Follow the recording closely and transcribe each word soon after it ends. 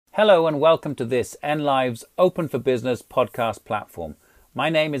Hello and welcome to this NLive's Open for Business podcast platform. My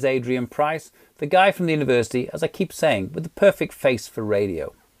name is Adrian Price, the guy from the university, as I keep saying, with the perfect face for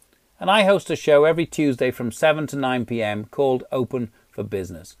radio. And I host a show every Tuesday from 7 to 9 p.m. called Open for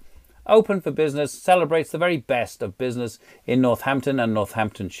Business. Open for Business celebrates the very best of business in Northampton and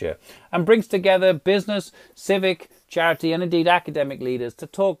Northamptonshire and brings together business, civic, charity and indeed academic leaders to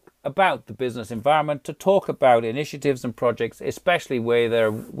talk about the business environment, to talk about initiatives and projects, especially where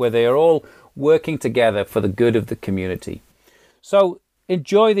they are all working together for the good of the community. So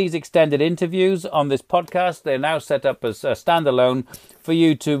enjoy these extended interviews on this podcast. They're now set up as a standalone for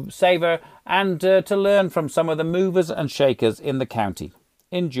you to savour and to learn from some of the movers and shakers in the county.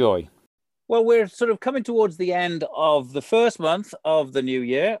 Enjoy. Well, we're sort of coming towards the end of the first month of the new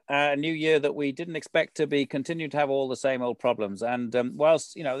year, a new year that we didn't expect to be continuing to have all the same old problems. And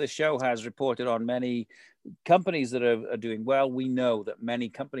whilst, this show has reported on many companies that are doing well, we know that many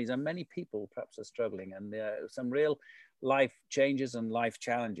companies and many people perhaps are struggling and some real life changes and life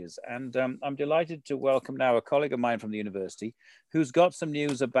challenges. And I'm delighted to welcome now a colleague of mine from the university who's got some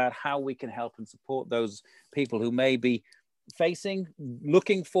news about how we can help and support those people who may be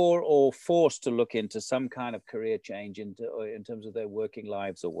looking for or forced to look into some kind of career change in terms of their working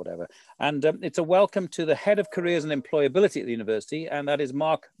lives or whatever. And it's a welcome to the head of careers and employability at the university, and that is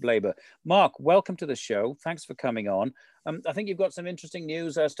Mark Blaber. Mark, welcome to the show. Thanks for coming on. I think you've got some interesting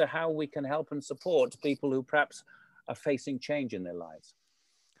news as to how we can help and support people who perhaps are facing change in their lives.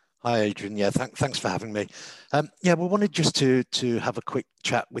 Hi, Adrian. Yeah, thanks for having me. We wanted just to have a quick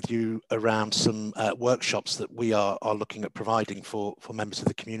chat with you around some workshops that we are looking at providing for members of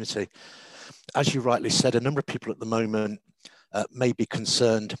the community. As you rightly said, a number of people at the moment may be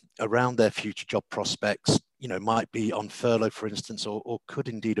concerned around their future job prospects, might be on furlough, for instance, or could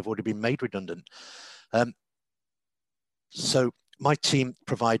indeed have already been made redundant. So my team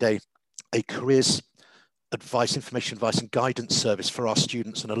provide a careers information advice and guidance service for our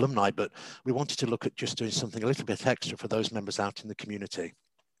students and alumni, but we wanted to look at just doing something a little bit extra for those members out in the community.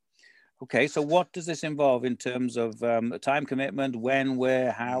 Okay, so what does this involve in terms of time commitment, when,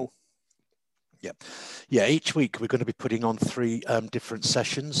 where, how? Yeah. Each week we're going to be putting on 3 different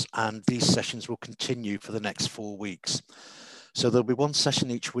sessions, and these sessions will continue for the next 4 weeks. So there'll be one session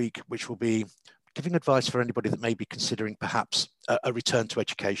each week, which will be giving advice for anybody that may be considering perhaps a return to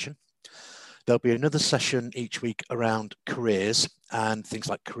education. There'll be another session each week around careers and things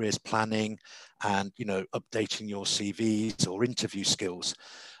like careers planning and, updating your CVs or interview skills.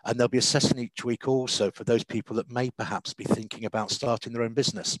 And there'll be a session each week also for those people that may perhaps be thinking about starting their own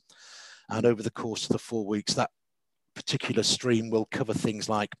business. And over the course of the 4 weeks, that particular stream will cover things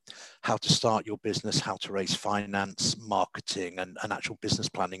like how to start your business, how to raise finance, marketing, and actual business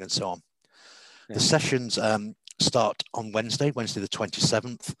planning and so on. Okay. The sessions start on Wednesday the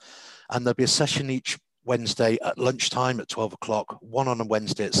 27th, and there'll be a session each Wednesday at lunchtime at 12 o'clock, one on a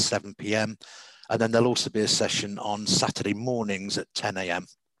Wednesday at 7 p.m, and then there'll also be a session on Saturday mornings at 10 a.m.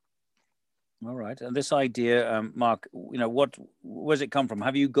 All right. And this idea, Mark, where's it come from?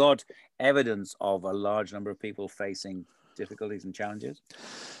 Have you got evidence of a large number of people facing difficulties and challenges?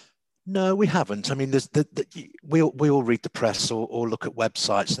 No, we haven't. I mean, we all read the press or look at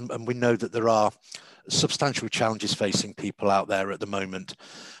websites, and we know that there are substantial challenges facing people out there at the moment.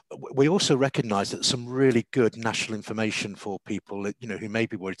 We also recognise that some really good national information for people, who may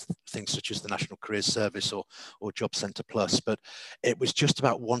be worried, things such as the National Careers Service or Job Centre Plus, but it was just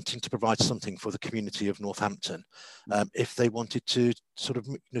about wanting to provide something for the community of Northampton, if they wanted to sort of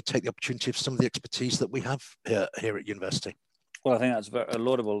take the opportunity of some of the expertise that we have here at university. Well, I think that's very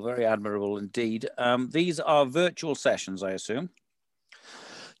laudable, very admirable indeed. These are virtual sessions, I assume.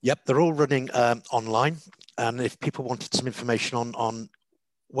 Yep, they're all running online. And if people wanted some information on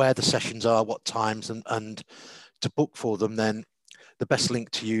where the sessions are, what times, and to book for them, then the best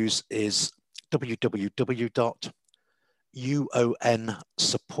link to use is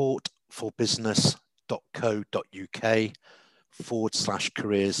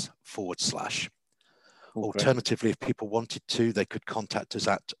www.uonsupportforbusiness.co.uk/careers/. Alternatively, if people wanted to, they could contact us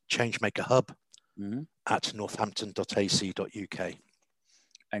at Changemaker Hub at northampton.ac.uk.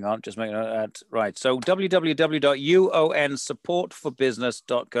 Hang on, just making that right. So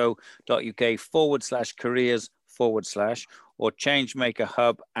www.uonsupportforbusiness.co.uk/careers/ or Changemaker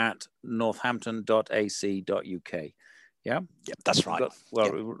Hub at northampton.ac.uk. Yeah? Yep, that's right.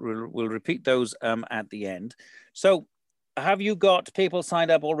 We'll repeat those at the end. So have you got people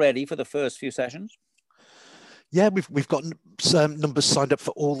signed up already for the first few sessions? Yeah, we've got some numbers signed up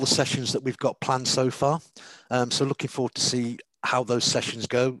for all the sessions that we've got planned so far. So looking forward to see how those sessions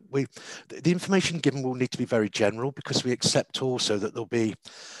go. The information given will need to be very general, because we accept also that there'll be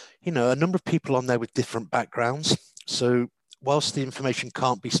a number of people on there with different backgrounds. So whilst the information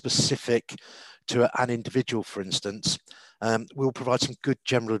can't be specific to an individual, for instance, we'll provide some good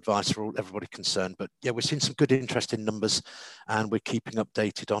general advice for everybody concerned. But yeah, we're seeing some good interest in numbers, and we're keeping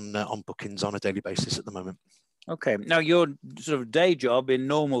updated on bookings on a daily basis at the moment. Okay. Now, your sort of day job in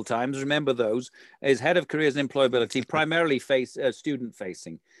normal times, remember those, is head of careers and employability, primarily student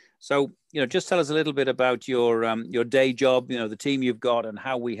facing. So, just tell us a little bit about your day job, the team you've got, and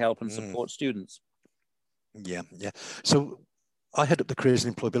how we help and support students. Yeah. So I head up the careers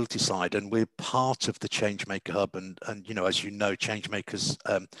and employability side, and we're part of the Changemaker Hub. And as you know, Changemaker's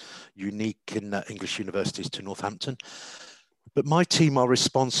unique in English universities to Northampton. But my team are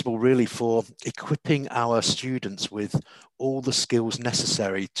responsible really for equipping our students with all the skills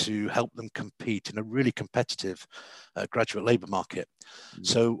necessary to help them compete in a really competitive graduate labour market.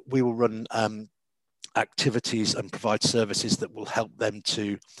 So we will run activities and provide services that will help them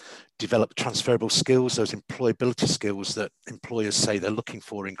to develop transferable skills, those employability skills that employers say they're looking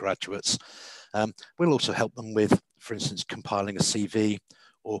for in graduates. We'll also help them with, for instance, compiling a CV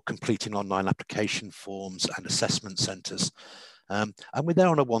or completing online application forms and assessment centres. And we're there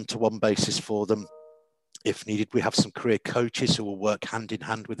on a one-to-one basis for them. If needed, we have some career coaches who will work hand in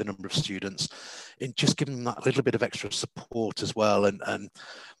hand with a number of students in just giving them that little bit of extra support as well, and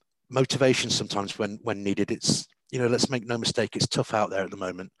motivation sometimes when needed. It's, let's make no mistake, it's tough out there at the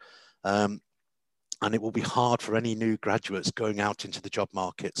moment. And it will be hard for any new graduates going out into the job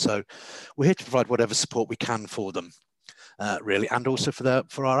market. So we're here to provide whatever support we can for them. Really, and also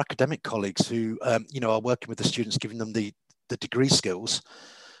for our academic colleagues who are working with the students, giving them the degree skills,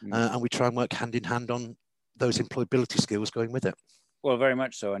 and we try and work hand in hand on those employability skills going with it. Well, very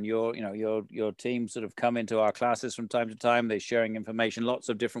much so. And your team sort of come into our classes from time to time. They're sharing information, lots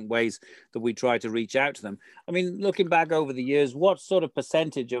of different ways that we try to reach out to them. I mean, looking back over the years, what sort of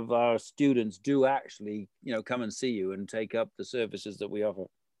percentage of our students do actually, come and see you and take up the services that we offer?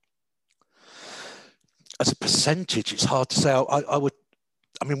 As a percentage, it's hard to say.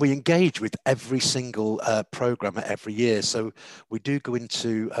 We engage with every single programme every year. So we do go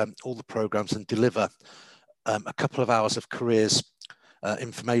into all the programmes and deliver a couple of hours of careers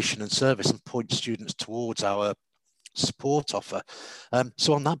information and service and point students towards our support offer.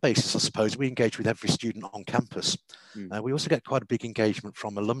 So on that basis, I suppose, we engage with every student on campus. We also get quite a big engagement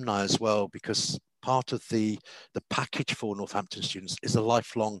from alumni as well, because part of the package for Northampton students is a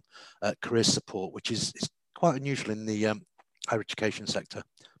lifelong career support, which is quite unusual in the higher education sector.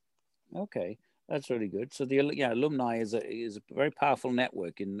 Okay, that's really good. So the alumni is a very powerful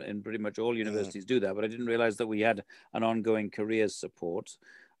network in pretty much all universities do that. But I didn't realize that we had an ongoing careers support.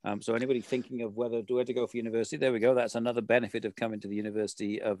 So anybody thinking of where to go for university, there we go. That's another benefit of coming to the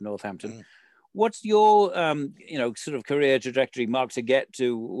University of Northampton. What's your sort of career trajectory, Mark, to get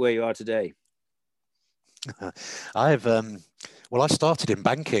to where you are today? I started in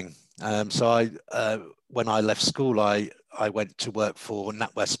banking. When I left school, I went to work for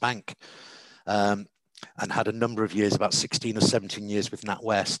NatWest Bank, and had a number of years, about 16 or 17 years with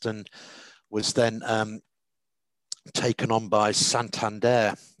NatWest, and was then taken on by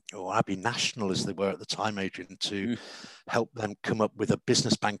Santander, or Abbey National as they were at the time, Adrian, to help them come up with a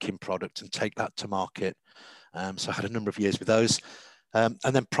business banking product and take that to market. So I had a number of years with those. And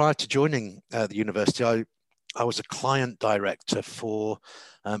then prior to joining the university, I was a client director for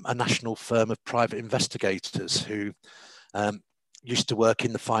a national firm of private investigators who used to work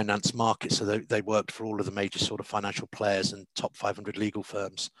in the finance market. So they worked for all of the major sort of financial players and top 500 legal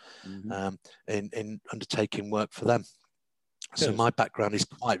firms in undertaking work for them. Good. So my background is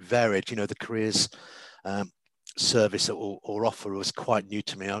quite varied. The careers service or offer was quite new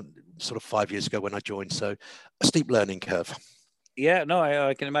to me, sort of 5 years ago when I joined. So a steep learning curve. Yeah, no,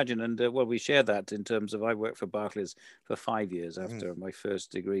 I can imagine. And we share that in terms of, I worked for Barclays for 5 years after my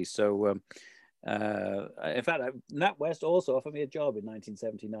first degree. So in fact, NatWest also offered me a job in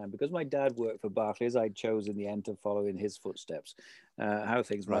 1979. Because my dad worked for Barclays, I chose in the end to follow in his footsteps. How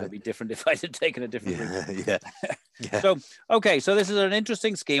things might have been different if I had taken a different route. Yeah. So, okay, so this is an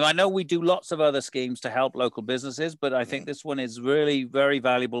interesting scheme. I know we do lots of other schemes to help local businesses, but I think this one is really very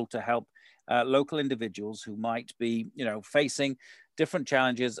valuable to help local individuals who might be, facing different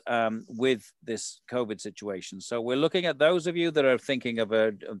challenges with this COVID situation. So we're looking at those of you that are thinking of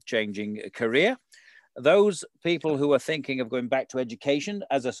changing a career, those people who are thinking of going back to education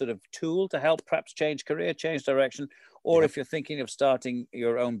as a sort of tool to help perhaps change career, change direction, or if you're thinking of starting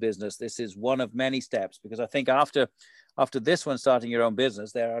your own business, this is one of many steps, because I think after this one, starting your own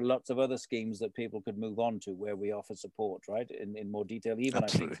business, there are lots of other schemes that people could move on to where we offer support, right, in more detail, even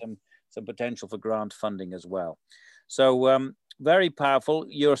Absolutely. I think some potential for grant funding as well. So very powerful.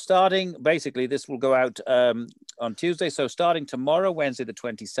 You're starting, basically, this will go out on Tuesday. So starting tomorrow, Wednesday, the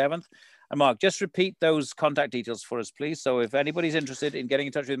 27th. And Mark, just repeat those contact details for us, please. So if anybody's interested in getting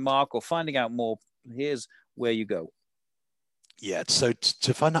in touch with Mark or finding out more, here's where you go. Yeah, so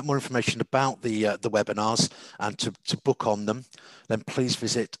to find out more information about the webinars and to book on them, then please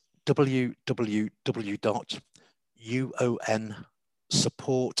visit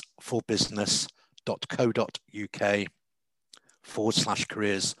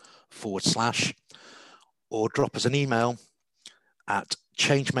www.uonsupportforbusiness.co.uk/careers/ or drop us an email at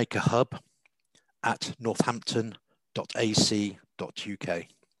changemakerhub@northampton.ac.uk.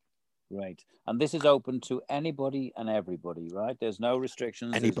 Right. And this is open to anybody and everybody, right? There's no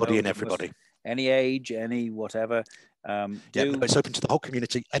restrictions. Anybody and everybody. Any age, any whatever. It's open to the whole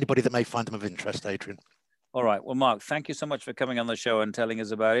community, anybody that may find them of interest, Adrian. All right. Well, Mark, thank you so much for coming on the show and telling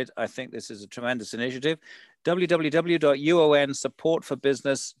us about it. I think this is a tremendous initiative.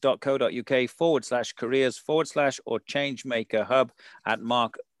 www.uonsupportforbusiness.co.uk/careers/ or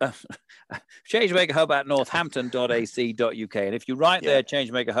changemakerhub@northampton.ac.uk. And if you write there,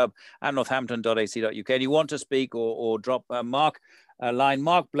 changemakerhub@northampton.ac.uk, and you want to speak or drop Mark a line,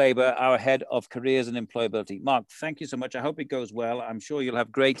 Mark Blaber, our head of careers and employability. Mark, thank you so much. I hope it goes well. I'm sure you'll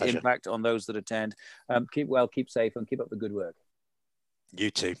have great impact on those that attend. Keep well, keep safe, and keep up the good work. You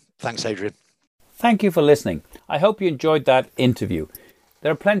too. Thanks, Adrian. Thank you for listening. I hope you enjoyed that interview.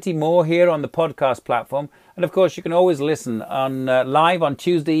 There are plenty more here on the podcast platform. And of course, you can always listen on live on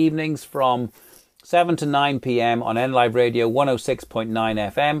Tuesday evenings from 7 to 9 p.m. on NLive Radio 106.9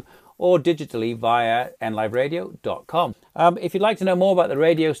 FM or digitally via nliveradio.com. If you'd like to know more about the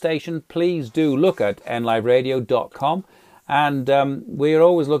radio station, please do look at nliveradio.com. And we're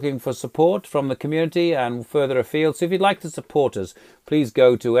always looking for support from the community and further afield. So if you'd like to support us, please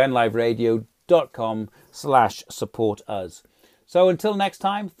go to nliveradio.com/support us. So until next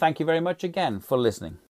time, thank you very much again for listening.